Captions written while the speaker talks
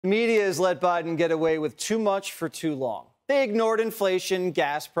The media has let Biden get away with too much for too long. They ignored inflation,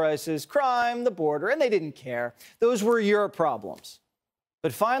 gas prices, crime, the border, and they didn't care. Those were your problems.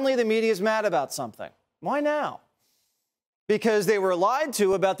 But finally, the media is mad about something. Why now? Because they were lied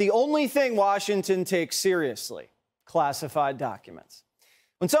to about the only thing Washington takes seriously: classified documents.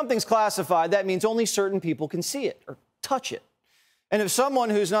 When something's classified, that means only certain people can see it or touch it. And if someone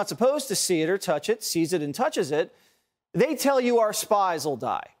who's not supposed to see it or touch it sees it and touches it, they tell you our spies will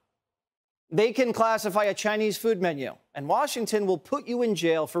die. They can classify a Chinese food menu, and Washington will put you in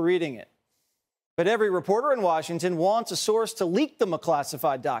jail for reading it. But every reporter in Washington wants a source to leak them a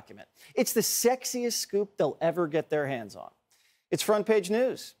classified document. It's the sexiest scoop they'll ever get their hands on. It's front page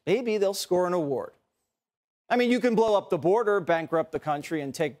news. Maybe they'll score an award. I mean, you can blow up the border, bankrupt the country,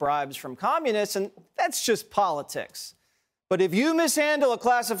 and take bribes from communists, and that's just politics. But if you mishandle a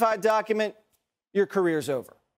classified document, your career's over.